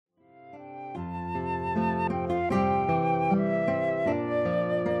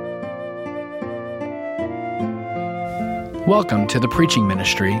Welcome to the preaching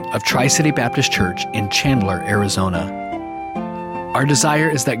ministry of Tri-City Baptist Church in Chandler, Arizona. Our desire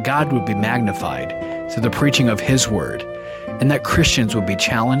is that God would be magnified through the preaching of His Word, and that Christians would be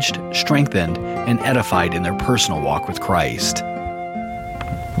challenged, strengthened, and edified in their personal walk with Christ.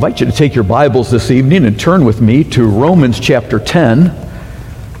 I invite you to take your Bibles this evening and turn with me to Romans chapter 10.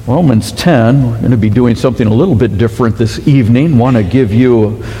 Romans 10, we're going to be doing something a little bit different this evening. I want to give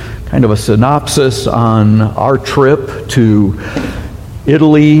you kind of a synopsis on our trip to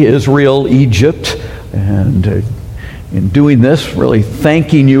Italy, Israel, Egypt, and in doing this, really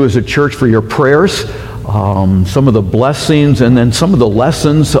thanking you as a church for your prayers, some of the blessings and then some of the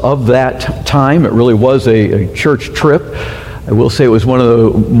lessons of that time. It really was a church trip. I will say it was one of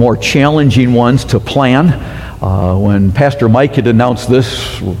the more challenging ones to plan. When Pastor Mike had announced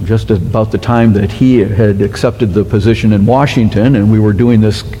this just about the time that he had accepted the position in Washington and we were doing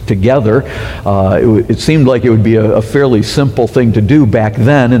this together, it seemed like it would be a fairly simple thing to do back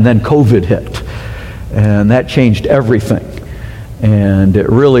then, and then COVID hit. And that changed everything. And it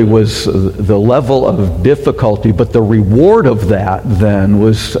really was the level of difficulty, but the reward of that then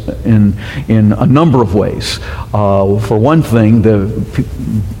was in a number of ways. For one thing,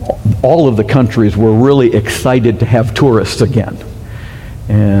 all of the countries were really excited to have tourists again.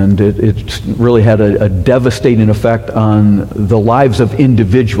 And it really had a devastating effect on the lives of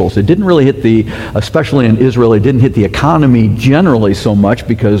individuals. It didn't really hit especially in Israel, it didn't hit the economy generally so much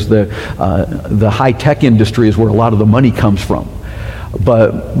because the high-tech industry is where a lot of the money comes from.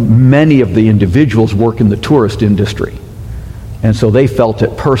 But many of the individuals work in the tourist industry. And so they felt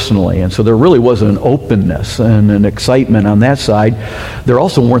it personally. And so there really was an openness and an excitement on that side. There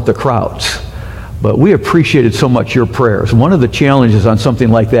also weren't the crowds. But we appreciated so much your prayers. One of the challenges on something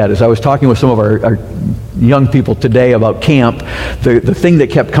like that is I was talking with some of our young people today about camp. The thing that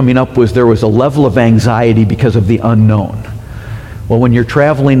kept coming up was there was a level of anxiety because of the unknown. Well, when you're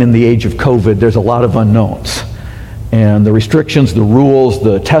traveling in the age of COVID, there's a lot of unknowns. And the restrictions, the rules,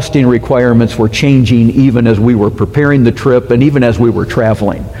 the testing requirements were changing even as we were preparing the trip and even as we were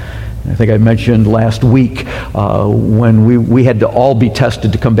traveling. I think I mentioned last week when we had to all be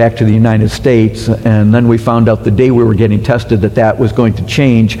tested to come back to the United States, and then we found out the day we were getting tested that was going to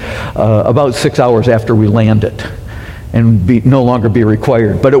change about 6 hours after we landed and no longer be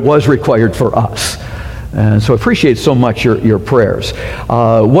required. But it was required for us. And so I appreciate so much your prayers.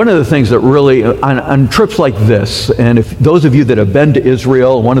 One of the things that really, on trips like this, and if those of you that have been to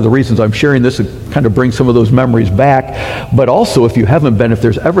Israel, one of the reasons I'm sharing this is kind of bring some of those memories back, but also if you haven't been, if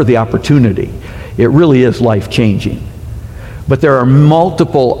there's ever the opportunity, it really is life-changing. But there are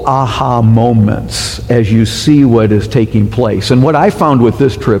multiple aha moments as you see what is taking place. And what I found with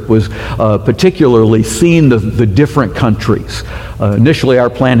this trip was particularly seeing the different countries. Initially, our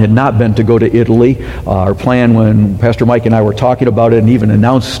plan had not been to go to Italy. Our plan, when Pastor Mike and I were talking about it and even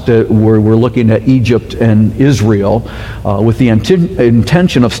announced it, we're looking at Egypt and Israel with the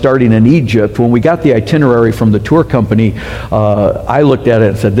intention of starting in Egypt. When we got the itinerary from the tour company, I looked at it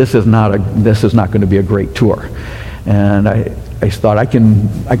and said, this is not going to be a great tour. And I thought I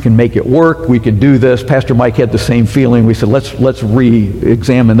can make it work. We can do this. Pastor Mike had the same feeling. We said let's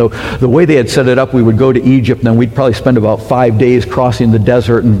re-examine the way they had set it up. We would go to Egypt, and then we'd probably spend about 5 days crossing the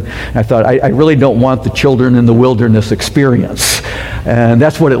desert. And I thought I really don't want the children in the wilderness experience. And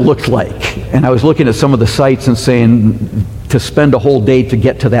that's what it looked like. And I was looking at some of the sites and saying to spend a whole day to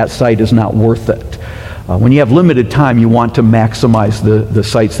get to that site is not worth it. When you have limited time, you want to maximize the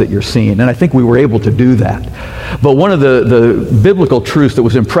sites that you're seeing. And I think we were able to do that. But one of the biblical truths that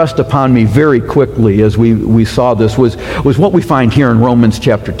was impressed upon me very quickly as we saw this was what we find here in Romans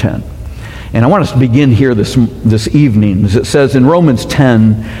chapter 10. And I want us to begin here this evening. As it says in Romans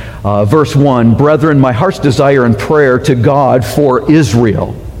 10, verse 1, "Brethren, my heart's desire and prayer to God for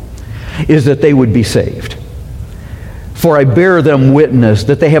Israel is that they would be saved. For I bear them witness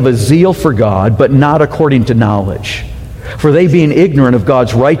that they have a zeal for God, but not according to knowledge. For they, being ignorant of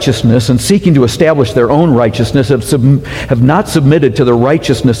God's righteousness and seeking to establish their own righteousness, have not submitted to the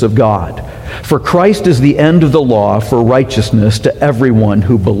righteousness of God. For Christ is the end of the law for righteousness to everyone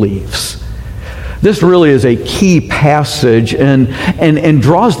who believes." This really is a key passage and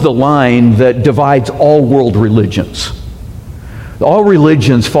draws the line that divides all world religions. All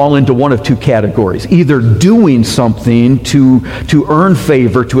religions fall into one of two categories: either doing something to earn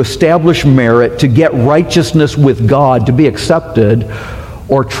favor, to establish merit, to get righteousness with God, to be accepted,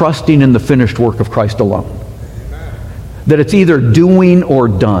 or trusting in the finished work of Christ alone. That it's either doing or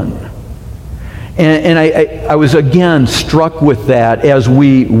done. And I was again struck with that as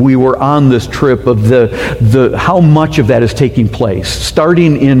we were on this trip of the how much of that is taking place.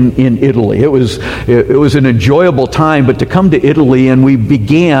 Starting in Italy, it was an enjoyable time. But to come to Italy, and we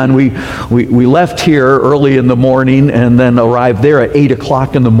left here early in the morning and then arrived there at 8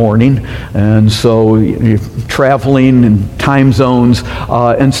 o'clock in the morning, and so traveling in time zones,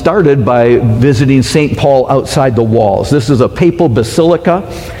 and started by visiting St. Paul outside the walls. This is a papal basilica.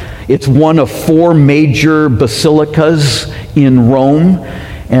 It's one of 4 major basilicas in Rome,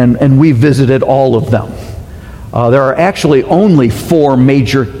 and we visited all of them. There are actually only 4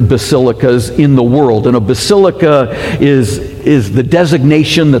 major basilicas in the world, and a basilica is the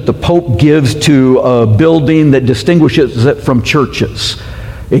designation that the Pope gives to a building that distinguishes it from churches.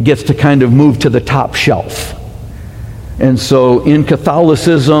 It gets to kind of move to the top shelf. And so in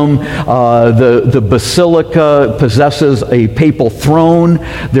Catholicism, the basilica possesses a papal throne.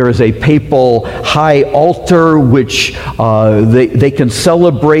 There is a papal high altar, which they can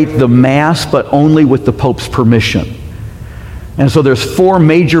celebrate the Mass, but only with the Pope's permission. And so there's 4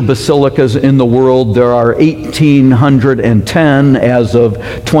 major basilicas in the world. There are 1,810 as of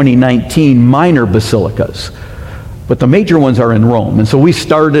 2019 minor basilicas. But the major ones are in Rome. And so we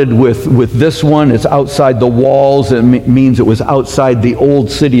started with this one. It's outside the walls. It means it was outside the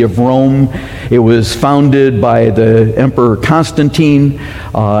old city of Rome. It was founded by the Emperor Constantine,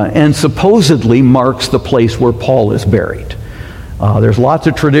 and supposedly marks the place where Paul is buried. There's lots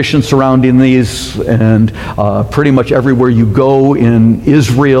of traditions surrounding these, and pretty much everywhere you go in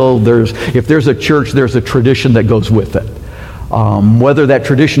Israel, if there's a church, there's a tradition that goes with it. Whether that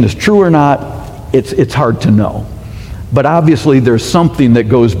tradition is true or not, it's hard to know. But obviously there's something that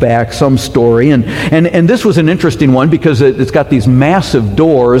goes back, some story. And this was an interesting one because it's got these massive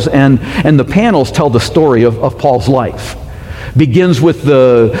doors, and the panels tell the story of Paul's life. Begins with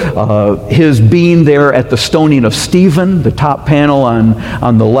his being there at the stoning of Stephen. The top panel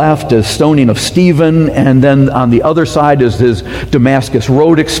on the left is stoning of Stephen, and then on the other side is his Damascus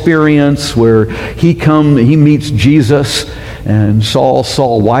Road experience, where he meets Jesus, and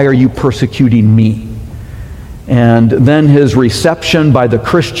Saul, why are you persecuting me? And then his reception by the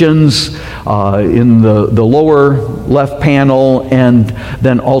Christians in the lower left panel, and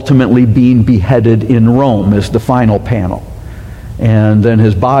then ultimately being beheaded in Rome is the final panel. And then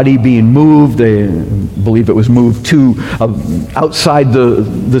his body being moved, they believe it was moved to outside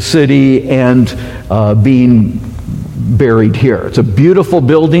the city, and being buried here. It's a beautiful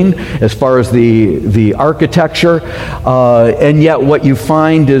building as far as the architecture, and yet what you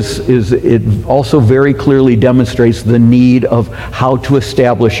find is it also very clearly demonstrates the need of how to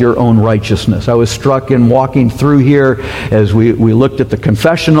establish your own righteousness. I was struck in walking through here as we looked at the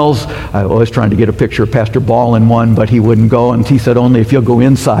confessionals. I was trying to get a picture of Pastor Ball in one, but he wouldn't go, and he said only if you'll go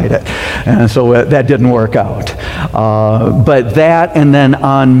inside it, and so that didn't work out. But that, and then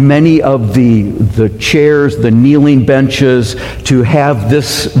on many of the chairs, the kneeling benches, to have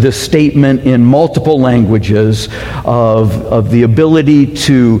this statement in multiple languages of the ability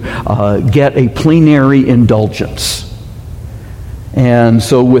to get a plenary indulgence. And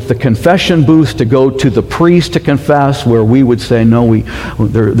so with the confession booths, to go to the priest to confess, where we would say, no,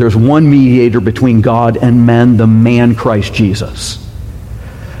 there's one mediator between God and men, the man Christ Jesus.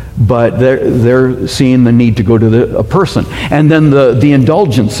 But they're seeing the need to go to a person. And then the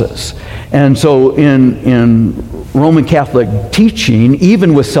indulgences. And so in Roman Catholic teaching,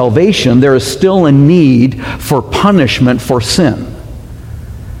 even with salvation, there is still a need for punishment for sin.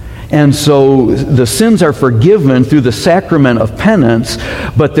 And so the sins are forgiven through the sacrament of penance,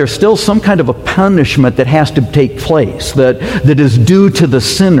 but there's still some kind of a punishment that has to take place, that is due to the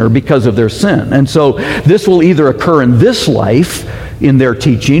sinner because of their sin. And so this will either occur in this life, in their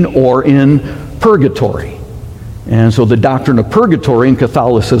teaching, or in purgatory. And so the doctrine of purgatory in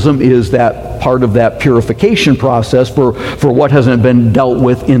Catholicism is that part of that purification process for what hasn't been dealt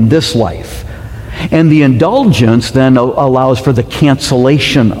with in this life. And the indulgence then allows for the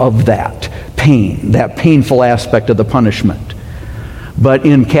cancellation of that pain, that painful aspect of the punishment. But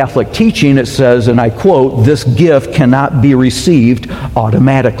in Catholic teaching it says, and I quote, "This gift cannot be received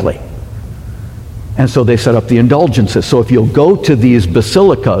automatically." And so they set up the indulgences. So if you'll go to these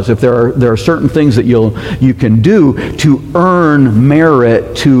basilicas, if there are certain things that you can do to earn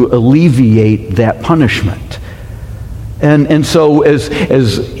merit to alleviate that punishment. And so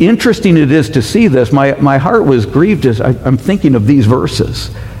as interesting it is to see this, my heart was grieved as I'm thinking of these verses.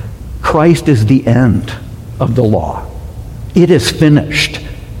 Christ is the end of the law. It is finished.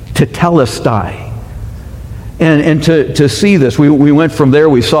 Tetelestai. And to see this, we went from there.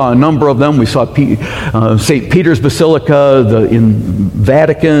 We saw a number of them. We saw St. Peter's Basilica in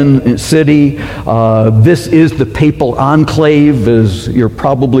Vatican City. This is the papal enclave, as you're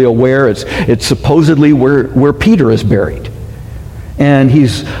probably aware. It's supposedly where Peter is buried. And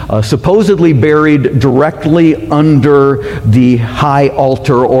he's supposedly buried directly under the high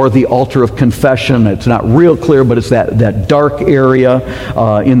altar, or the altar of confession. It's not real clear, but it's that dark area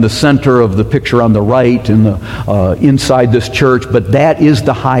in the center of the picture on the right, inside this church. But that is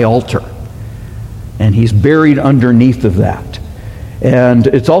the high altar. And he's buried underneath of that. And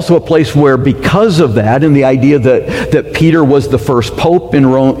it's also a place where, because of that, and the idea that Peter was the first pope in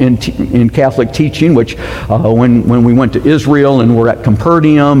Rome, in Catholic teaching, which when we went to Israel and we're at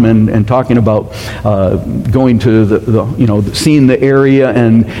Capernaum and talking about going to seeing the area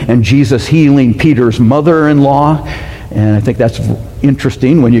and Jesus healing Peter's mother-in-law. And I think that's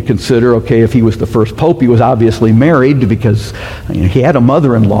interesting when you consider, okay, if he was the first pope, he was obviously married, because he had a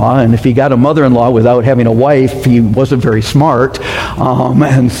mother-in-law, and if he got a mother-in-law without having a wife, he wasn't very smart.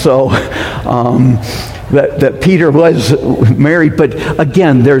 And so that Peter was married. But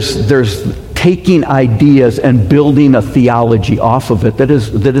again, there's taking ideas and building a theology off of it that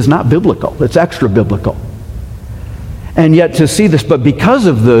is not biblical. It's extra-biblical. And yet to see this, but because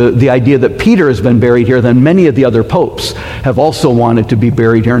of the idea that Peter has been buried here, then many of the other popes have also wanted to be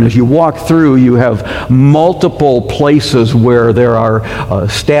buried here. And as you walk through, you have multiple places where there are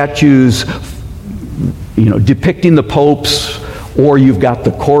statues, depicting the popes, or you've got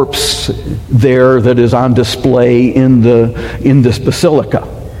the corpse there that is on display in this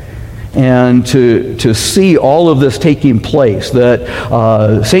basilica. And to see all of this taking place,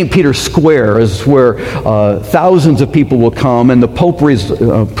 that St. Peter's Square is where thousands of people will come, and the Pope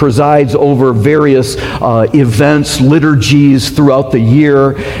presides over various events, liturgies throughout the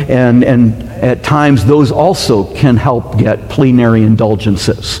year, and at times those also can help get plenary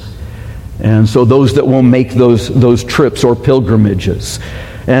indulgences. And so those that will make those trips or pilgrimages.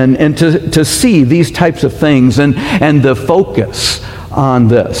 And to see these types of things and the focus on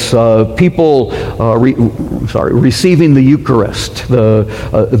this, people receiving the Eucharist,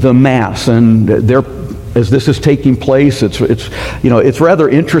 the Mass, and as this is taking place, it's rather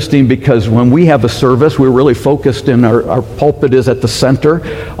interesting, because when we have a service, we're really focused, and our pulpit is at the center.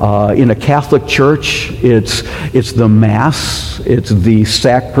 In a Catholic church, it's the Mass, it's the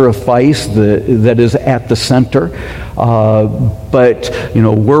sacrifice that is at the center. But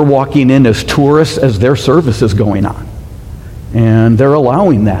we're walking in as tourists as their service is going on. And they're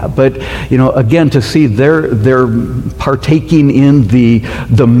allowing that. But, again, to see they're partaking in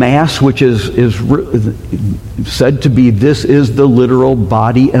the Mass, which is said to be, this is the literal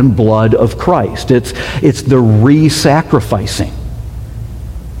body and blood of Christ. It's the re-sacrificing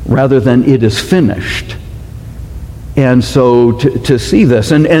rather than it is finished. And so to see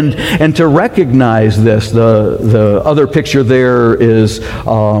this and to recognize this, the other picture there is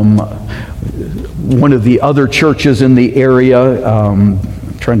one of the other churches in the area.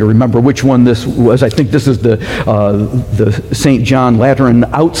 Trying to remember which one this was. I think this is the St. John Lateran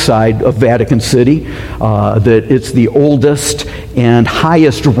outside of Vatican City. That it's the oldest and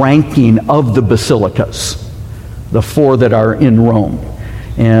highest ranking of the basilicas, the four that are in Rome.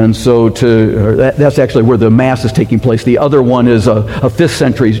 And so that's actually where the Mass is taking place. The other one is a 5th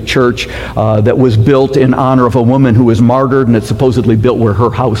century church that was built in honor of a woman who was martyred, and it's supposedly built where her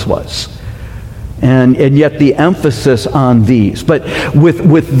house was. And yet the emphasis on these. But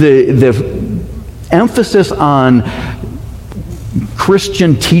with the emphasis on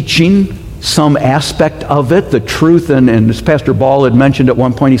Christian teaching, some aspect of it, the truth, and as Pastor Ball had mentioned at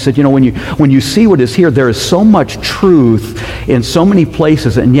one point, he said, when you see what is here, there is so much truth in so many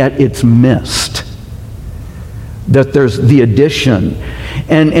places, and yet it's missed. That there's the addition.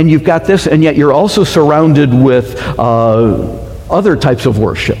 And you've got this, and yet you're also surrounded with other types of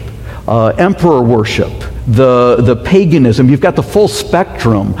worship. Emperor worship, the paganism. You've got the full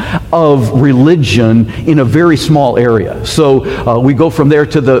spectrum of religion in a very small area. So we go from there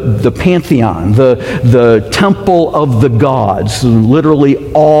to the pantheon, the temple of the gods,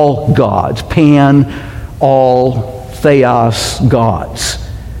 literally all gods, pan, all, theos, gods.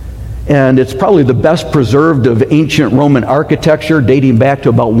 And it's probably the best preserved of ancient Roman architecture, dating back to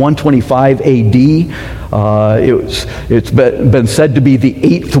about 125 A.D. It's been said to be the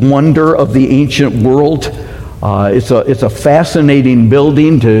 8th wonder of the ancient world. It's a fascinating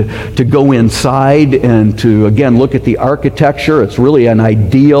building to go inside and to, again, look at the architecture. It's really an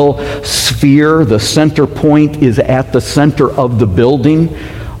ideal sphere. The center point is at the center of the building.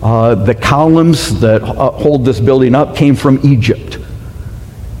 The columns that hold this building up came from Egypt.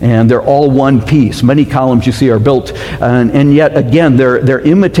 And they're all one piece. Many columns you see are built, and yet again, they're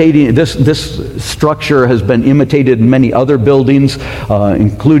imitating. This structure has been imitated in many other buildings,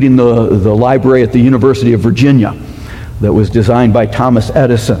 including the library at the University of Virginia, that was designed by Thomas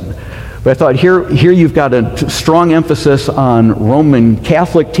Edison. But I thought here you've got a strong emphasis on Roman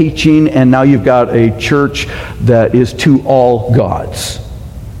Catholic teaching, and now you've got a church that is to all gods.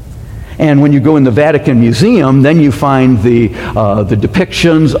 And when you go in the Vatican Museum, then you find the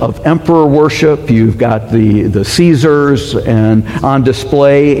depictions of emperor worship. You've got the Caesars and on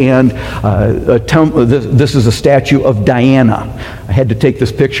display, and this is a statue of Diana. I had to take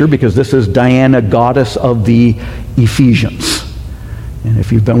this picture because this is Diana, goddess of the Ephesians. And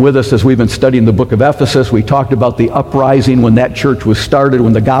if you've been with us as we've been studying the book of Ephesus, we talked about the uprising when that church was started,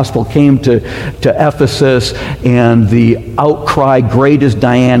 when the gospel came to Ephesus, and the outcry, "Great is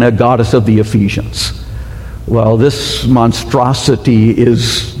Diana, goddess of the Ephesians." Well, this monstrosity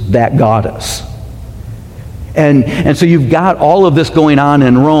is that goddess. And so you've got all of this going on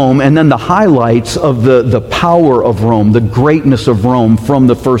in Rome, and then the highlights of the power of Rome, the greatness of Rome from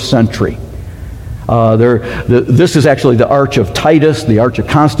the first century. This is actually the Arch of Titus. The Arch of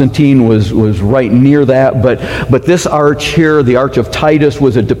Constantine was right near that. But this arch here, the Arch of Titus,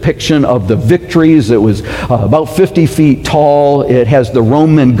 was a depiction of the victories. It was about 50 feet tall. It has the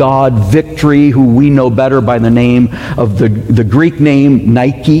Roman god Victory, who we know better by the name of the Greek name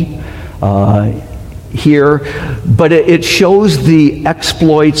Nike. Here, but it shows the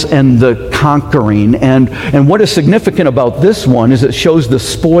exploits and the conquering. And what is significant about this one is it shows the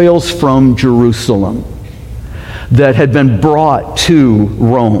spoils from Jerusalem that had been brought to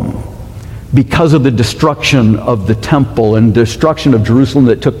Rome because of the destruction of the temple and destruction of Jerusalem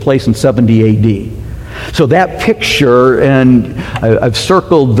that took place in 70 A.D. So that picture, and I've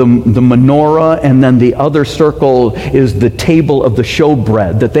circled the menorah, and then the other circle is the table of the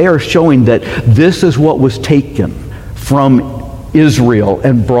showbread, that they are showing that this is what was taken from Israel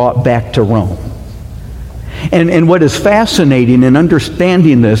and brought back to Rome. And what is fascinating in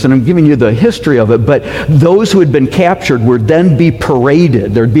understanding this, and I'm giving you the history of it, but those who had been captured would then be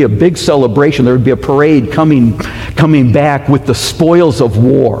paraded. There'd be a big celebration. There would be a parade coming back with the spoils of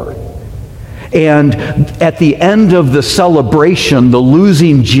war. And at the end of the celebration, the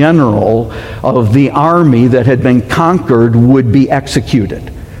losing general of the army that had been conquered would be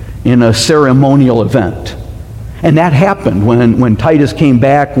executed in a ceremonial event. And that happened when Titus came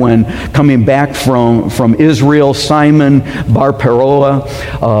back, when coming back from Israel, Simon Bar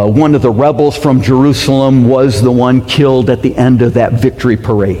Peroa, one of the rebels from Jerusalem, was the one killed at the end of that victory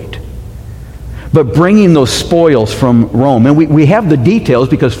parade. But bringing those spoils from Rome, and we have the details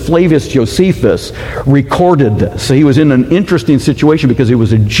because Flavius Josephus recorded this. So he was in an interesting situation because he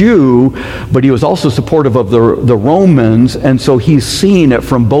was a Jew, but he was also supportive of the Romans, and so he's seeing it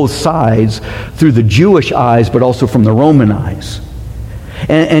from both sides, through the Jewish eyes, but also from the Roman eyes.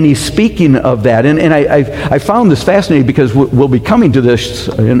 And he's speaking of that. And I found this fascinating because we'll be coming to this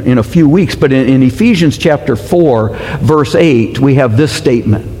in a few weeks, but in Ephesians chapter 4, verse 8, we have this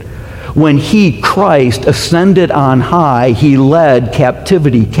statement. When he, Christ, ascended on high, he led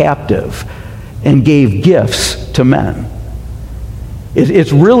captivity captive and gave gifts to men.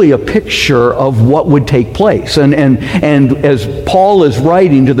 It's really a picture of what would take place. And as Paul is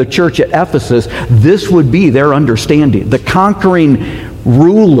writing to the church at Ephesus, this would be their understanding. The conquering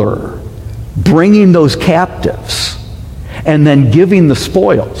ruler bringing those captives and then giving the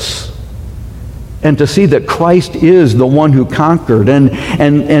spoils. And to see that Christ is the one who conquered,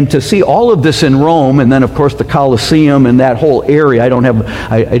 and to see all of this in Rome, and then of course the Colosseum and that whole area.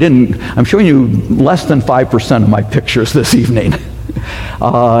 I'm showing you less than 5% of my pictures this evening. And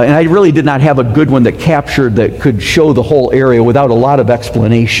I really did not have a good one that could show the whole area without a lot of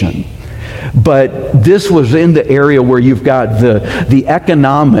explanation. But this was in the area where you've got the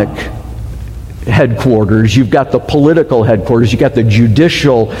economic headquarters, you've got the political headquarters, you've got the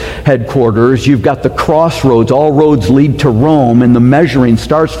judicial headquarters, you've got the crossroads. All roads lead to Rome, and the measuring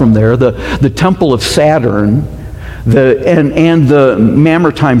starts from there. The Temple of Saturn, and the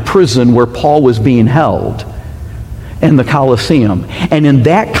Mamertine prison where Paul was being held, and the Colosseum. And in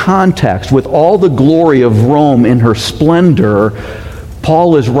that context, with all the glory of Rome in her splendor,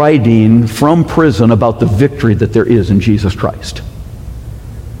 Paul is writing from prison about the victory that there is in Jesus Christ.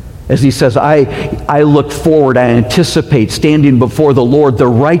 As he says, I look forward, I anticipate standing before the Lord, the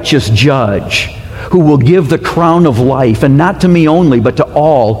righteous judge, who will give the crown of life, and not to me only, but to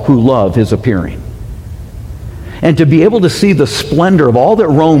all who love his appearing. And to be able to see the splendor of all that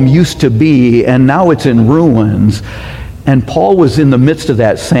Rome used to be, and now it's in ruins, and Paul was in the midst of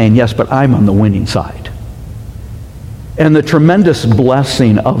that saying, yes, but I'm on the winning side. and the tremendous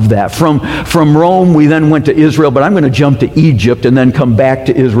blessing of that. From Rome, we then went to Israel, but I'm going to jump to Egypt and then come back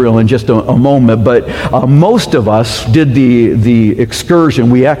to Israel in just a moment. But most of us did the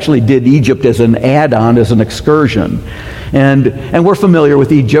excursion. We actually did Egypt as an add-on, as an excursion. And we're familiar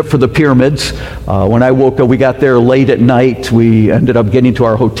with Egypt for the pyramids. When I woke up, we got there late at night. We ended up getting to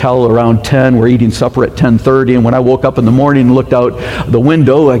our hotel around 10. We're eating supper at 10:30. And when I woke up in the morning and looked out the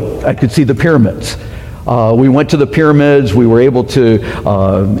window, I could see the pyramids. We went to the pyramids. We were able to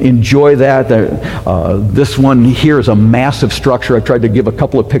enjoy that. This one here is a massive structure. I've tried to give a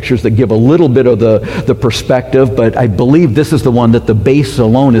couple of pictures that give a little bit of the perspective, but I believe this is the one that the base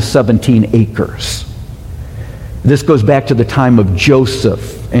alone is 17 acres. This goes back to the time of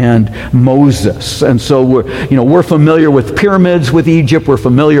Joseph and Moses. And so we're familiar with pyramids with Egypt. We're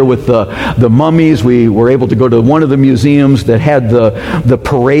familiar with the mummies. We were able to go to one of the museums that had the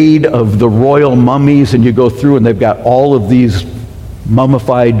parade of the royal mummies, and you go through and they've got all of these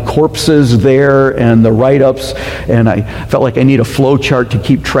mummified corpses there and the write-ups, and I felt like I need a flow chart to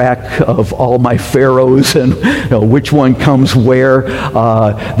keep track of all my pharaohs and which one comes where.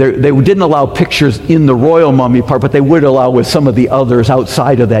 They didn't allow pictures in the royal mummy part, but they would allow with some of the others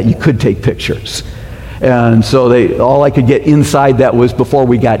outside of that. You could take pictures. And so all I could get inside that was, before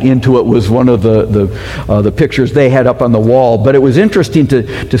we got into it, was one of the pictures they had up on the wall. But it was interesting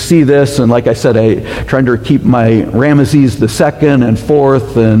to see this, and like I said, trying to keep my Ramesses II and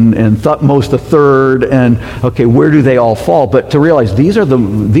IV and Thutmose III, and okay, where do they all fall? But to realize these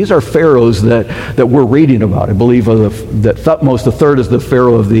are pharaohs that we're reading about. I believe that Thutmose III is the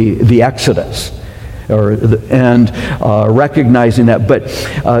pharaoh of the Exodus. Recognizing that, but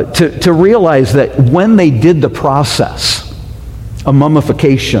to realize that when they did the process of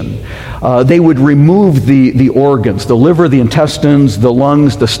mummification, they would remove the organs, the liver, the intestines, the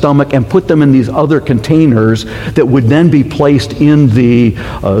lungs, the stomach, and put them in these other containers that would then be placed in the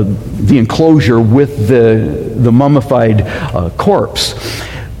enclosure with the mummified corpse.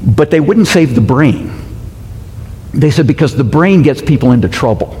 But they wouldn't save the brain. They said because the brain gets people into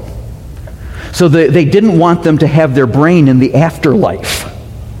trouble. So they didn't want them to have their brain in the afterlife.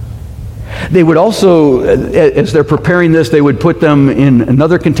 They would also, as they're preparing this, they would put them in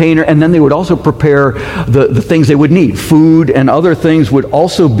another container, and then they would also prepare the things they would need. Food and other things would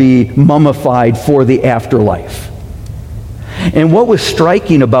also be mummified for the afterlife. And what was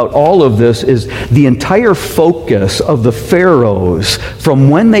striking about all of this is the entire focus of the pharaohs from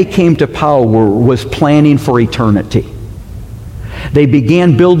when they came to power was planning for eternity. They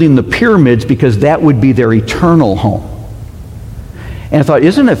began building the pyramids because that would be their eternal home. And I thought,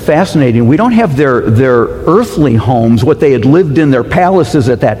 isn't it fascinating? We don't have their earthly homes, what they had lived in, their palaces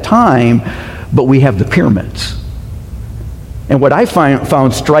at that time, but we have the pyramids. And what I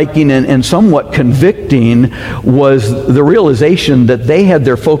found striking and somewhat convicting was the realization that they had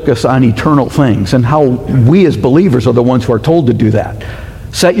their focus on eternal things, and how we as believers are the ones who are told to do that.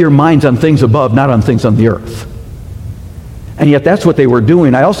 Set your minds on things above, not on things on the earth. And yet that's what they were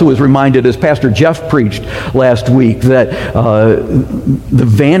doing. I also was reminded, as Pastor Jeff preached last week, that the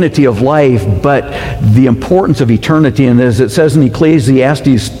vanity of life, but the importance of eternity. And as it says in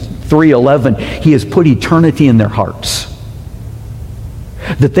Ecclesiastes 3:11, He has put eternity in their hearts.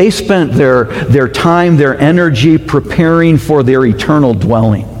 That they spent their time, their energy preparing for their eternal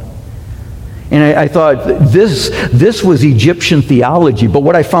dwelling. And I thought this was Egyptian theology, but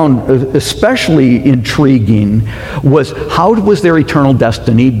what I found especially intriguing was, how was their eternal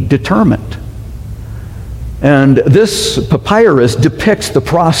destiny determined? And this papyrus depicts the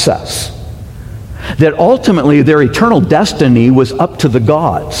process. That ultimately their eternal destiny was up to the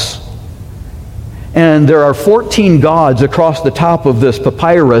gods. And there are 14 gods across the top of this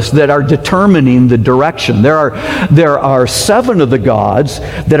papyrus that are determining the direction. There are 7 of the gods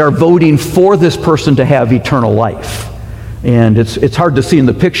that are voting for this person to have eternal life. And it's hard to see in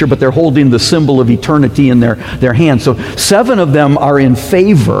the picture, but they're holding the symbol of eternity in their hands. So 7 of them are in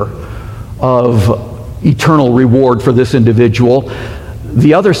favor of eternal reward for this individual.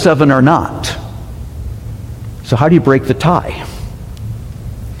 The other 7 are not. So how do you break the tie?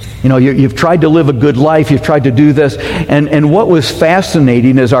 You've tried to live a good life, you've tried to do this, and what was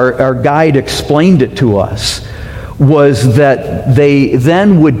fascinating, as our guide explained it to us, was that they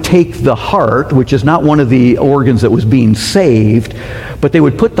then would take the heart, which is not one of the organs that was being saved, but they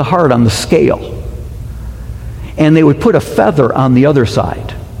would put the heart on the scale. And they would put a feather on the other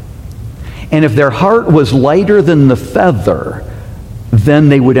side. And if their heart was lighter than the feather, then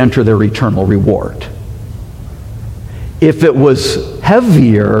they would enter their eternal reward. If it was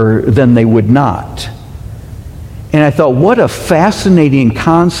heavier, then they would not. And I thought, what a fascinating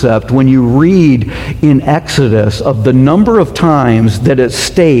concept when you read in Exodus of the number of times that it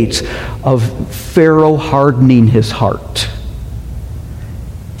states of Pharaoh hardening his heart.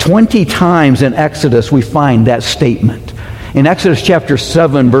 20 times in Exodus we find that statement. In Exodus chapter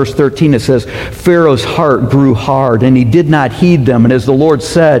 7, verse 13, it says, Pharaoh's heart grew hard, and he did not heed them. And as the Lord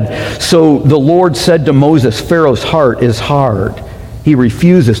said, so the Lord said to Moses, Pharaoh's heart is hard. He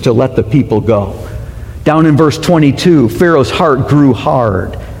refuses to let the people go. Down in verse 22, Pharaoh's heart grew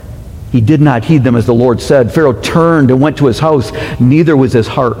hard. He did not heed them as the Lord said. Pharaoh turned and went to his house. Neither was his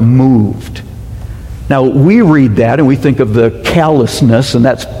heart moved. Now, we read that and we think of the callousness, and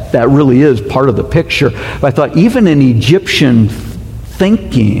that really is part of the picture. But I thought, even in Egyptian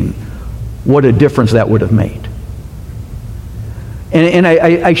thinking, what a difference that would have made. And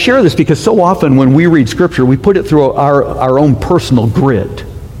I share this because so often when we read Scripture, we put it through our own personal grid,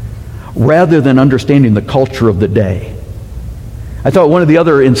 rather than understanding the culture of the day. I thought one of the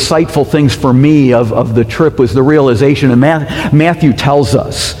other insightful things for me of the trip was the realization, and Matthew tells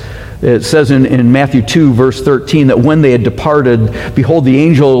us, it says in Matthew 2, verse 13, that when they had departed, behold, the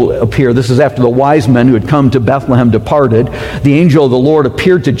angel appeared. This is after the wise men who had come to Bethlehem departed. The angel of the Lord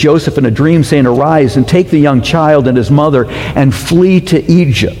appeared to Joseph in a dream, saying, Arise and take the young child and his mother and flee to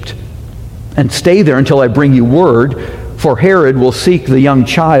Egypt, and stay there until I bring you word, for Herod will seek the young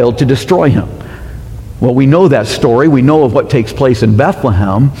child to destroy him. Well, we know that story. We know of what takes place in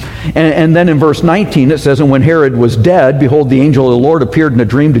Bethlehem. And then in verse 19 it says, And when Herod was dead, behold, the angel of the Lord appeared in a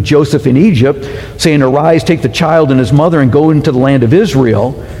dream to Joseph in Egypt, saying, Arise, take the child and his mother, and go into the land of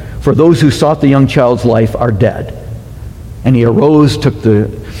Israel, for those who sought the young child's life are dead. And he arose, took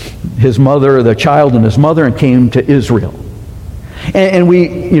the child and his mother, and came to Israel. And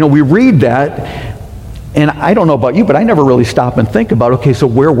we read that. And I don't know about you, but I never really stop and think about, okay, so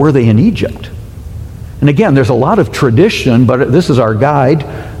where were they in Egypt? And again, there's a lot of tradition, but this is our guide,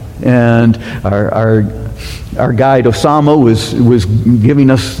 and our guide Osama was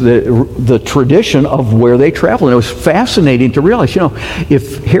giving us the tradition of where they traveled. And it was fascinating to realize,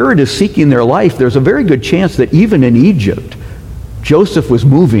 if Herod is seeking their life, there's a very good chance that even in Egypt, Joseph was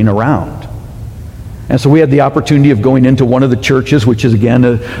moving around. And so we had the opportunity of going into one of the churches, which is, again,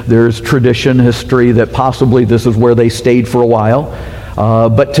 there's tradition, history, that possibly this is where they stayed for a while.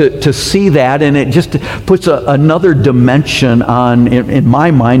 But to see that, and it just puts another dimension on, in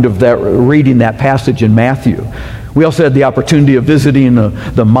my mind, of that reading that passage in Matthew. We also had the opportunity of visiting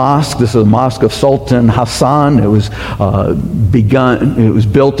the mosque. This is the Mosque of Sultan Hassan. It was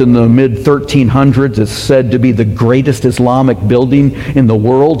built in the mid-1300s. It's said to be the greatest Islamic building in the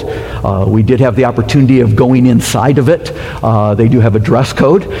world. We did have the opportunity of going inside of it. They do have a dress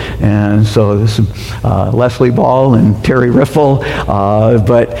code, and so this is Leslie Ball and Terry Riffle.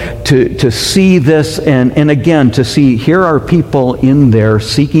 But to see this, and again, to see here are people in there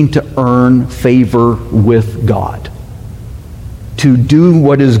seeking to earn favor with God, to do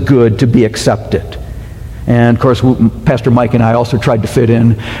what is good, to be accepted. And of course, Pastor Mike and I also tried to fit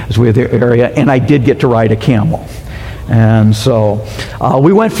in as we were in the area, and I did get to ride a camel. And so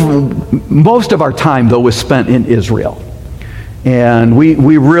we went from, most of our time though was spent in Israel. And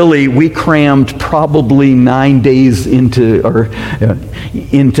we crammed probably 9 days into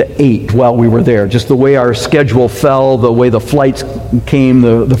 8 while we were there. Just the way our schedule fell, the way the flights came.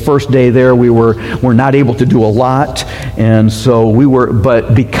 The first day there, we were not able to do a lot, and so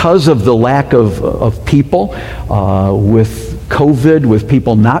but because of the lack of people with COVID, with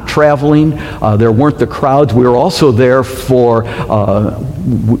people not traveling, there weren't the crowds. We were also there for,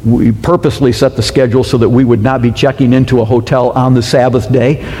 we purposely set the schedule so that we would not be checking into a hotel on the Sabbath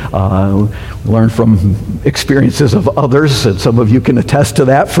day. Learned from experiences of others, and some of you can attest to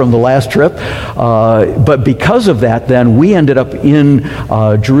that from the last trip. But because of that, then, we ended up in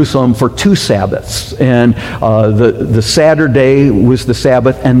Jerusalem for 2 Sabbaths. And the Saturday was the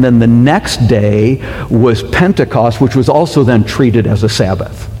Sabbath, and then the next day was Pentecost, which was also then treated as a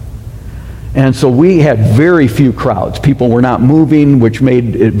Sabbath. And so we had very few crowds. People were not moving, which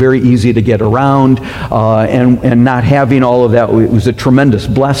made it very easy to get around, and not having all of that, it was a tremendous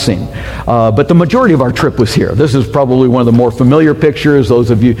blessing. But the majority of our trip was here. This is probably one of the more familiar pictures. Those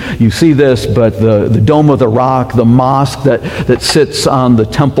of you see this, but the Dome of the Rock, the mosque that sits on the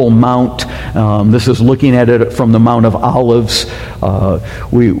Temple Mount. This is looking at it from the Mount of Olives.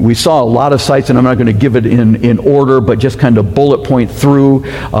 We saw a lot of sites, and I'm not going to give it in order, but just kind of bullet point through.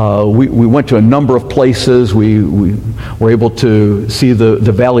 We went to a number of places. We were able to see the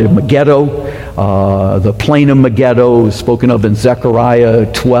Valley of Megiddo, the Plain of Megiddo, spoken of in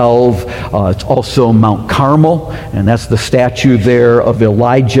Zechariah 12. It's also Mount Carmel, and that's the statue there of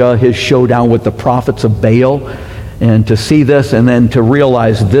Elijah, his showdown with the prophets of Baal. And to see this and then to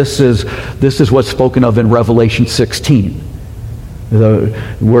realize this is what's spoken of in Revelation 16,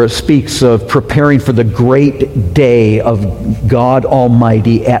 where it speaks of preparing for the great day of God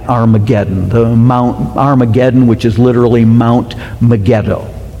Almighty at Armageddon, the Mount Armageddon, which is literally Mount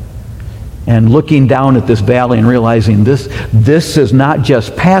Megiddo. And looking down at this valley and realizing this is not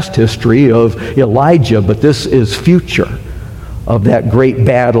just past history of Elijah, but this is future of that great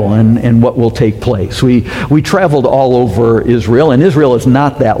battle and what will take place. We traveled all over Israel, and Israel is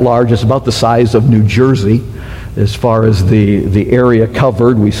not that large. It's about the size of New Jersey as far as the area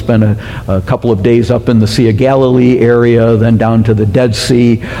covered. We spent a couple of days up in the Sea of Galilee area, then down to the Dead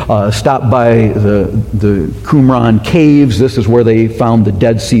Sea, stopped by the Qumran caves. This is where they found the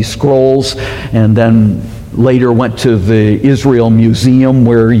Dead Sea Scrolls, and then later went to the Israel Museum,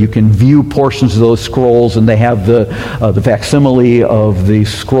 where you can view portions of those scrolls, and they have the facsimile of the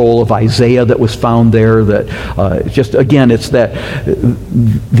scroll of Isaiah that was found there. That just, again, it's that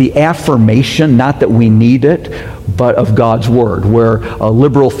the affirmation, not that we need it, but of God's Word, where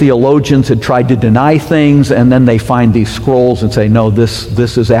liberal theologians had tried to deny things, and then they find these scrolls and say, no,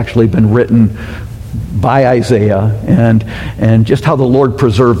 this has actually been written by Isaiah, and just how the Lord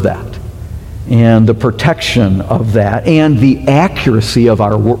preserved that, and the protection of that, and the accuracy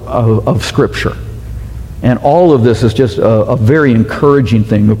of Scripture. And all of this is just a very encouraging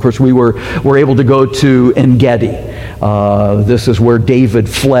thing. Of course, we were able to go to En-Gedi. This is where David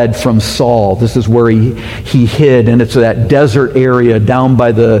fled from Saul. This is where he hid, and it's that desert area down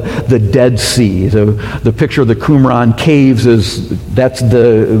by the Dead Sea. The picture of the Qumran caves that's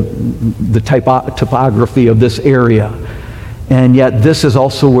the topography of this area. And yet this is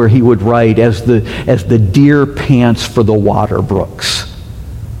also where he would write, as the deer pants for the water brooks,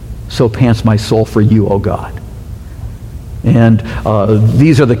 so pants my soul for you, O God. And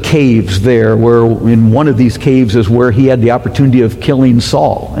these are the caves there, where in one of these caves is where he had the opportunity of killing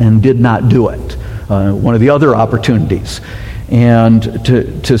Saul and did not do it. One of the other opportunities. And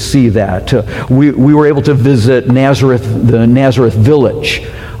to see that. We were able to visit Nazareth, the Nazareth village,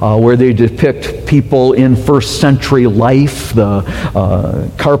 where they depict people in first century life, the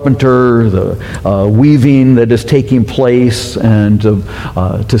carpenter, the weaving that is taking place, and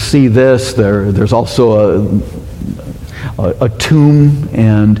to see this, there's also a tomb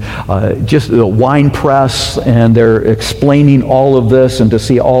and just a wine press, and they're explaining all of this, and to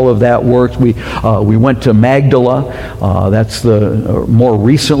see all of that works. We went to Magdala. That's more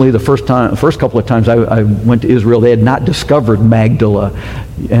recently, the first couple of times I went to Israel, they had not discovered Magdala,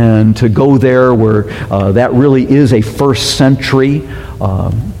 and to go there where that really is a first century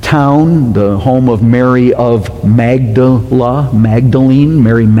town, the home of Mary of Magdalene.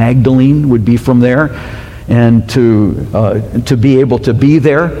 Mary Magdalene would be from there. And to be able to be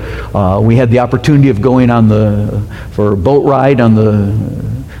there, we had the opportunity of going for a boat ride on the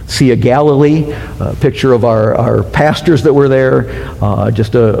Sea of Galilee. A picture of our pastors that were there.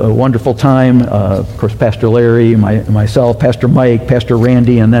 Just a wonderful time. Of course, Pastor Larry, myself, Pastor Mike, Pastor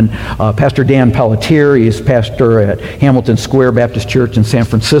Randy, and then Pastor Dan Pelletier. He's pastor at Hamilton Square Baptist Church in San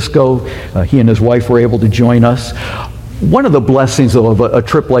Francisco. He and his wife were able to join us. One of the blessings of a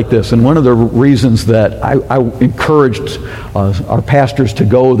trip like this, and one of the reasons that I encouraged our pastors to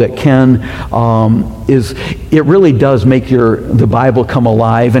go that can, is it really does make the Bible come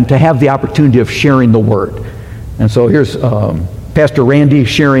alive, and to have the opportunity of sharing the Word. And so here's Pastor Randy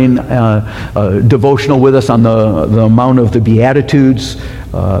sharing a devotional with us on the Mount of the Beatitudes.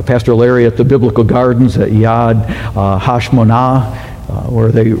 Pastor Larry at the Biblical Gardens at Yad Hashmonah,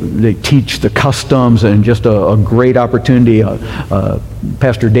 where they teach the customs, and just a great opportunity.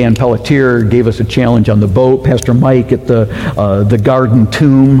 Pastor Dan Pelletier gave us a challenge on the boat. Pastor Mike at the garden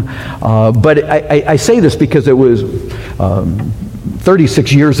tomb. But I say this because it was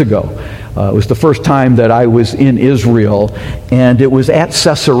 36 years ago. It was the first time that I was in Israel, and it was at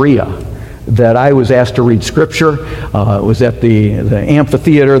Caesarea that I was asked to read Scripture. It was at the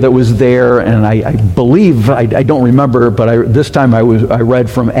amphitheater that was there, and I believe, I don't remember, but this time I read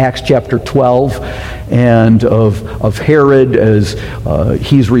from Acts chapter 12, and of Herod as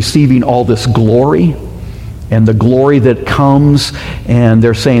he's receiving all this glory, and the glory that comes, and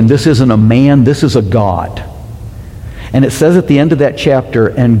they're saying, this isn't a man, this is a God. And it says at the end of that chapter,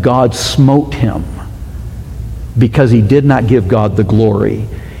 and God smote him, because he did not give God the glory.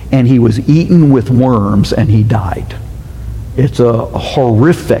 And he was eaten with worms, and he died. It's a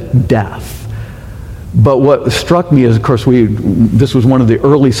horrific death. But what struck me is, of course, this was one of the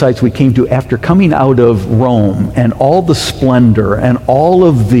early sites we came to after coming out of Rome, and all the splendor and all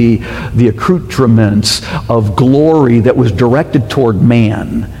of the accoutrements of glory that was directed toward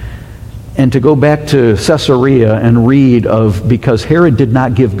man. and to go back to Caesarea and read of, because Herod did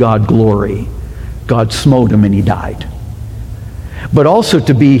not give God glory, God smote him and he died. But also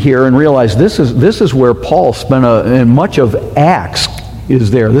to be here and realize this is where Paul spent and much of Acts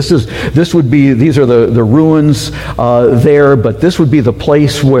is there. These are the ruins there, but this would be the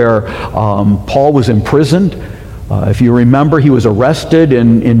place where Paul was imprisoned. If you remember, he was arrested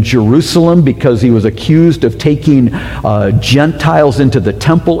in Jerusalem because he was accused of taking Gentiles into the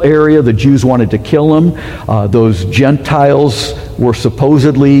temple area. The Jews wanted to kill him. Those Gentiles were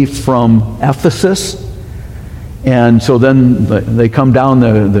supposedly from Ephesus. And so then they come down,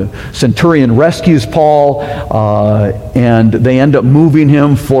 the centurion rescues Paul, and they end up moving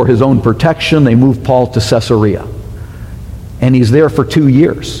him for his own protection. They move Paul to Caesarea. And he's there for 2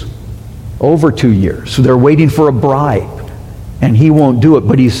 years. Over 2 years. So they're waiting for a bribe, and he won't do it.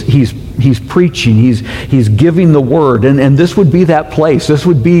 But he's preaching. He's giving the word, and this would be that place. This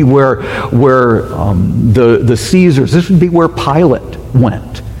would be where the Caesars. This would be where Pilate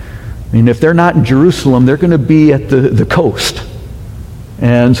went. I mean, if they're not in Jerusalem, they're going to be at the coast.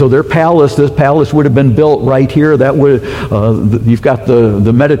 And so this palace would have been built right here. That would you've got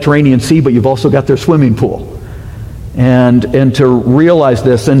the Mediterranean Sea, but you've also got their swimming pool. And to realize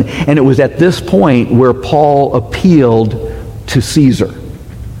this, and it was at this point where Paul appealed to Caesar.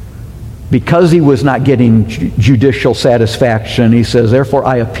 Because he was not getting judicial satisfaction, he says, therefore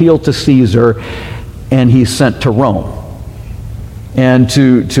I appeal to Caesar, and he's sent to Rome. And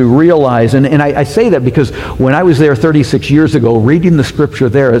to realize, and I say that because when I was there 36 years ago, reading the scripture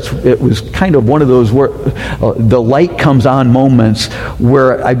there, it was kind of one of those where the light comes on moments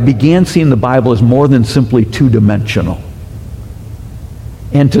where I began seeing the Bible as more than simply two-dimensional.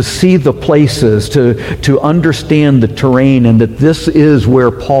 And to see the places, to understand the terrain, and that this is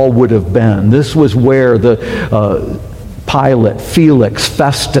where Paul would have been. This was where the Pilate, Felix,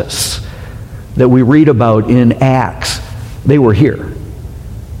 Festus, that we read about in Acts, they were here.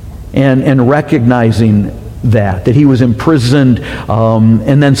 And recognizing that he was imprisoned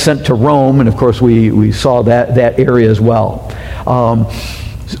and then sent to Rome, and of course we saw that area as well.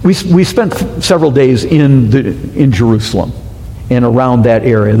 We spent several days in Jerusalem and around that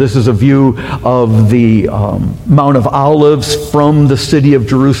area. This is a view of the Mount of Olives from the city of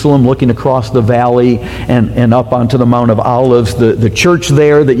Jerusalem, looking across the valley and up onto the Mount of Olives. The church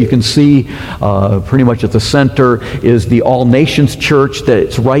there that you can see pretty much at the center is the All Nations Church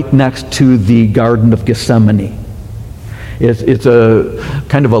that's right next to the Garden of Gethsemane. It's a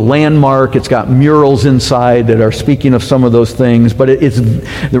kind of a landmark. It's got murals inside that are speaking of some of those things. But it's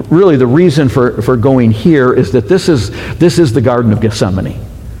really the reason for going here is that this is the Garden of Gethsemane.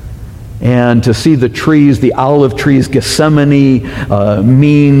 And to see the trees, the olive trees, Gethsemane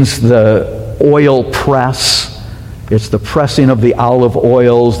means the oil press. It's the pressing of the olive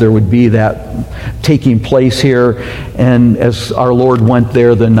oils. There would be that taking place here. And as our Lord went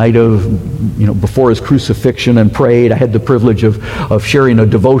there the night of, before his crucifixion and prayed, I had the privilege of sharing a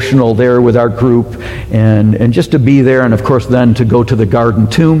devotional there with our group. And just to be there, and of course then to go to the Garden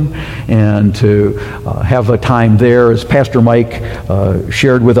Tomb and to have a time there. As Pastor Mike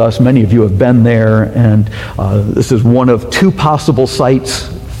shared with us, many of you have been there. And this is one of two possible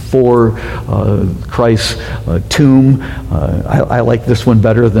sites for Christ's tomb. I like this one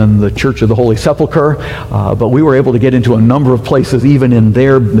better than the Church of the Holy Sepulchre, but we were able to get into a number of places, even in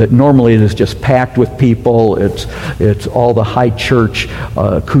there, that normally it is just packed with people. It's all the high church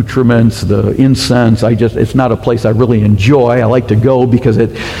accoutrements, the incense. It's not a place I really enjoy. I like to go because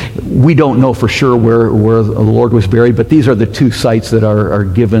we don't know for sure where the Lord was buried, but these are the two sites that are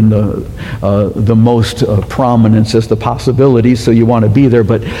given the most prominence as the possibilities, so you want to be there.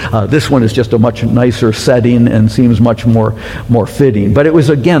 But this one is just a much nicer setting and seems much more fitting. But it was,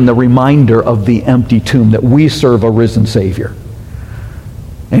 again, the reminder of the empty tomb, that we serve a risen Savior.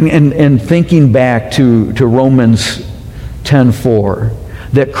 And thinking back to Romans 10:4,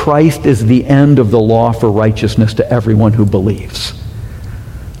 that Christ is the end of the law for righteousness to everyone who believes.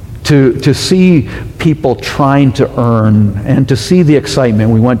 To see people trying to earn, and to see the excitement.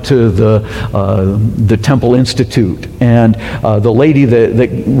 We went to the Temple Institute, and the lady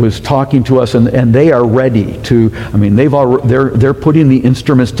that was talking to us, and they are ready to. I mean, they're putting the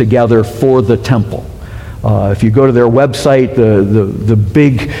instruments together for the temple. If you go to their website, the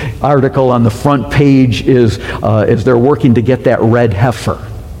big article on the front page is they're working to get that red heifer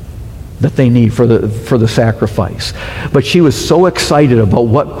that they need for the sacrifice. But she was so excited about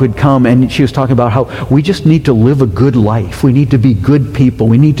what could come, and she was talking about how we just need to live a good life. We need to be good people.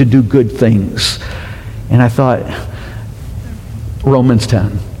 We need to do good things. And I thought, Romans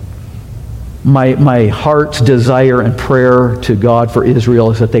 10. My heart's desire and prayer to God for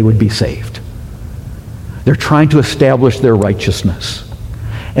Israel is that they would be saved. They're trying to establish their righteousness.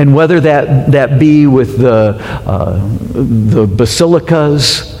 And whether that be with the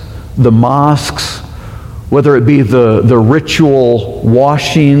basilicas, the mosques, whether it be the ritual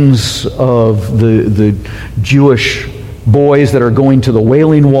washings of the Jewish boys that are going to the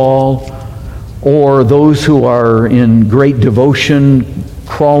Wailing Wall, or those who are in great devotion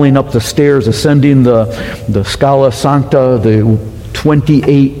crawling up the stairs, ascending the Scala Sancta, the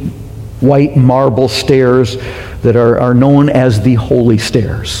 28 white marble stairs that are known as the Holy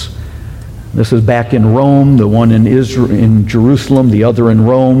Stairs. This is back in Rome, the one in Israel, in Jerusalem, the other in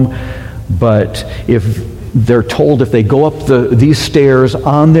Rome. But if they're told if they go up these stairs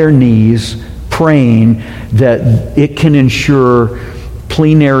on their knees praying, that it can ensure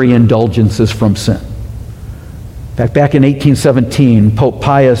plenary indulgences from sin. In fact, back in 1817, Pope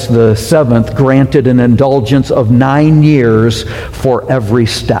Pius VII granted an indulgence of 9 years for every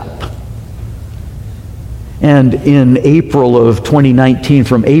step. And in April of 2019,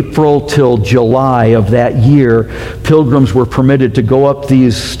 from April till July of that year, pilgrims were permitted to go up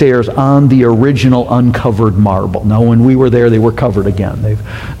these stairs on the original uncovered marble. Now, when we were there, they were covered again.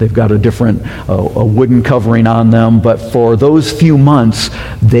 They've got a different a wooden covering on them. But for those few months,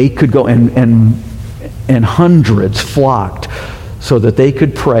 they could go, and hundreds flocked so that they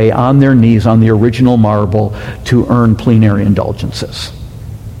could pray on their knees on the original marble to earn plenary indulgences.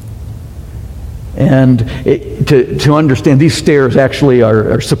 And to understand, these stairs actually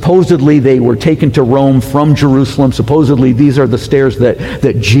are supposedly, they were taken to Rome from Jerusalem. Supposedly these are the stairs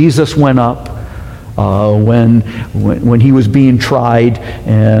that Jesus went up when he was being tried.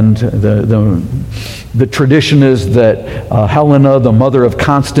 And the tradition is that Helena, the mother of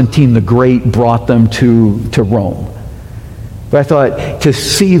Constantine the Great, brought them to Rome. But I thought, to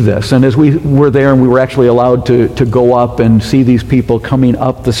see this, and as we were there and we were actually allowed to go up and see these people coming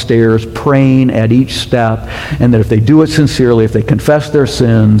up the stairs, praying at each step, and that if they do it sincerely, if they confess their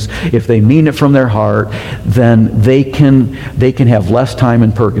sins, if they mean it from their heart, then they can have less time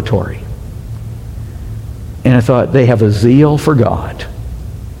in purgatory. And I thought, they have a zeal for God,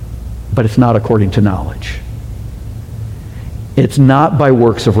 but it's not according to knowledge. It's not by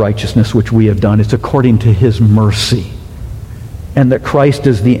works of righteousness which we have done. It's according to his mercy. And that Christ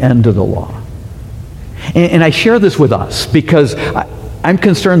is the end of the law. And I share this with us because I'm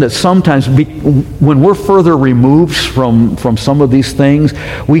concerned that sometimes when we're further removed from some of these things,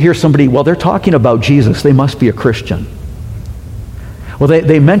 we hear somebody, well, they're talking about Jesus, they must be a Christian. Well,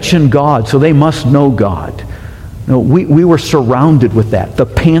 they mention God, so they must know God. No, we were surrounded with that, the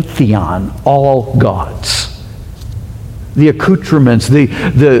pantheon, all gods. The accoutrements,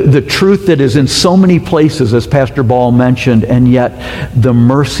 the truth that is in so many places, as Pastor Ball mentioned, and yet the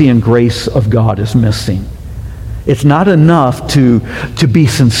mercy and grace of God is missing. It's not enough to be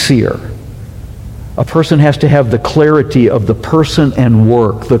sincere. A person has to have the clarity of the person and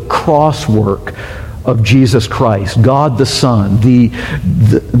work, the cross work of Jesus Christ, God the Son,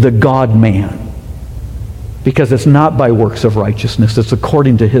 the God-man. Because it's not by works of righteousness, it's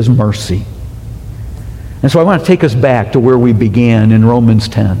according to his mercy. And so I want to take us back to where we began in Romans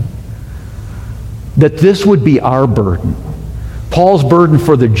 10. That this would be our burden. Paul's burden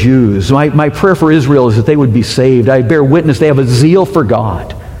for the Jews. My prayer for Israel is that they would be saved. I bear witness they have a zeal for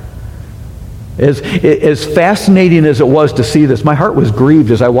God. As fascinating as it was to see this, my heart was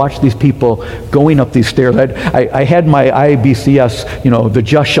grieved as I watched these people going up these stairs. I had my IBCS, the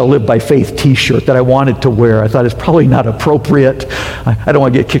Just Shall Live by Faith t-shirt that I wanted to wear. I thought it's probably not appropriate. I don't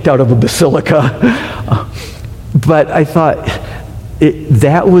want to get kicked out of a basilica. But I thought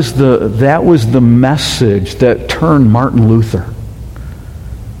that was the message that turned Martin Luther.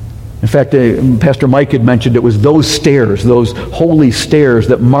 In fact, Pastor Mike had mentioned it was those stairs, those holy stairs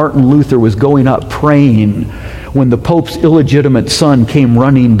that Martin Luther was going up praying when the Pope's illegitimate son came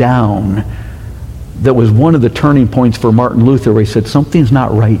running down. That was one of the turning points for Martin Luther, where he said, something's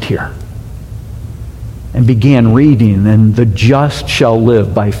not right here. And began reading, and the just shall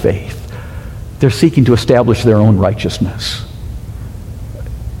live by faith. They're seeking to establish their own righteousness.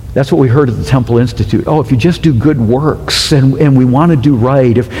 That's what we heard at the Temple Institute. Oh, if you just do good works and we want to do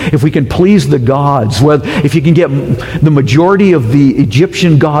right, if we can please the gods, if you can get the majority of the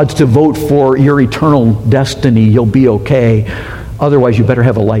Egyptian gods to vote for your eternal destiny, you'll be okay. Otherwise, you better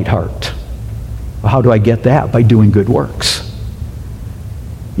have a light heart. Well, how do I get that? By doing good works.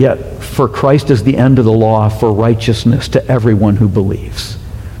 Yet, for Christ is the end of the law for righteousness to everyone who believes.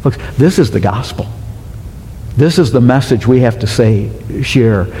 Look, this is the gospel. This is the message we have to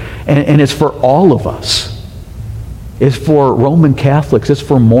share. And it's for all of us. It's for Roman Catholics. It's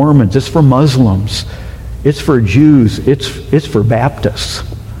for Mormons. It's for Muslims. It's for Jews. It's for Baptists.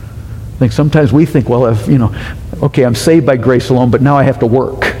 I think sometimes we think, well, if, okay, I'm saved by grace alone, but now I have to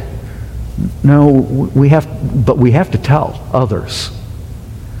work. No, we have to tell others.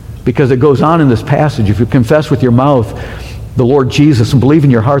 Because it goes on in this passage, if you confess with your mouth the Lord Jesus and believe in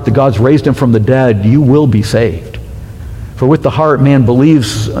your heart that God's raised him from the dead, you will be saved. For with the heart man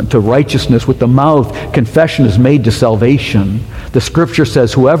believes to righteousness, with the mouth confession is made to salvation. The scripture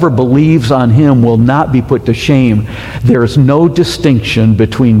says, whoever believes on him will not be put to shame. There is no distinction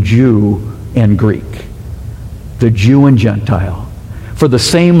between Jew and Greek, the Jew and Gentile. For the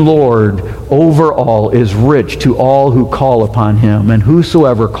same Lord over all is rich to all who call upon him, and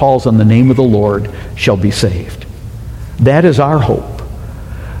whosoever calls on the name of the Lord shall be saved. That is our hope.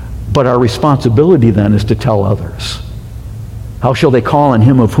 But our responsibility then is to tell others. How shall they call on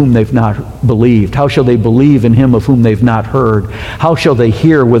him of whom they've not believed? How shall they believe in him of whom they've not heard? How shall they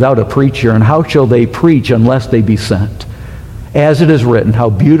hear without a preacher? And how shall they preach unless they be sent? As it is written, how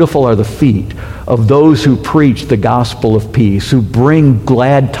beautiful are the feet of those who preach the gospel of peace, who bring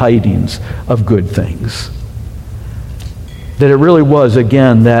glad tidings of good things. That it really was,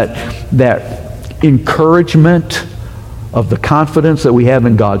 again, that encouragement of the confidence that we have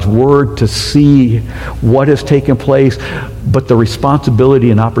in God's Word to see what has taken place, but the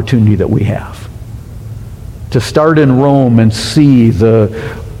responsibility and opportunity that we have to start in Rome and see the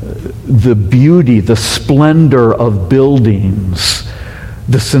beauty, the splendor of buildings,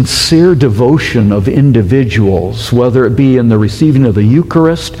 the sincere devotion of individuals, whether it be in the receiving of the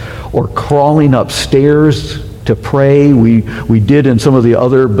Eucharist or crawling upstairs to pray. We did in some of the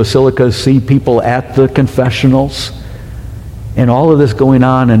other basilicas see people at the confessionals. And all of this going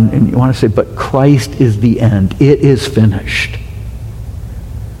on, and you want to say, but Christ is the end. It is finished.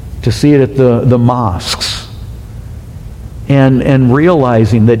 To see it at the mosques. And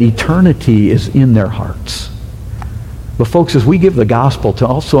realizing that eternity is in their hearts. But folks, as we give the gospel, to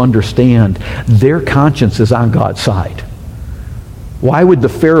also understand their conscience is on God's side. Why would the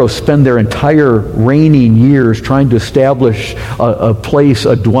Pharaohs spend their entire reigning years trying to establish a place,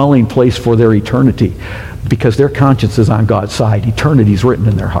 a dwelling place for their eternity? Because their conscience is on God's side. Eternity is written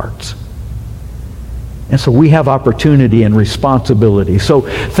in their hearts. And so we have opportunity and responsibility. So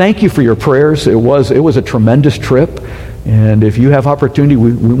thank you for your prayers. It was a tremendous trip. And if you have opportunity,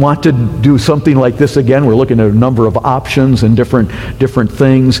 we want to do something like this again. We're looking at a number of options and different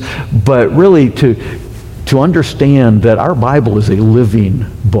things. But really to understand that our Bible is a living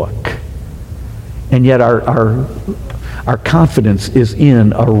book. And yet our confidence is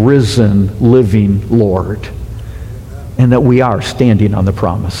in a risen, living Lord. And that we are standing on the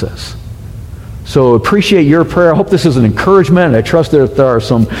promises. So appreciate your prayer. I hope this is an encouragement. I trust that there are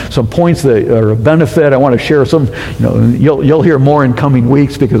some points that are a benefit. I want to share some. You'll hear more in coming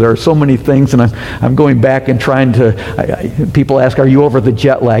weeks because there are so many things, and I'm going back and trying to. People ask, "Are you over the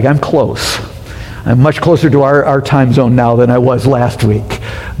jet lag?" I'm close. I'm much closer to our time zone now than I was last week.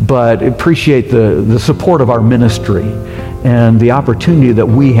 But appreciate the support of our ministry and the opportunity that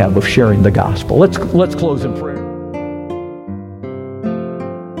we have of sharing the gospel. Let's close in prayer.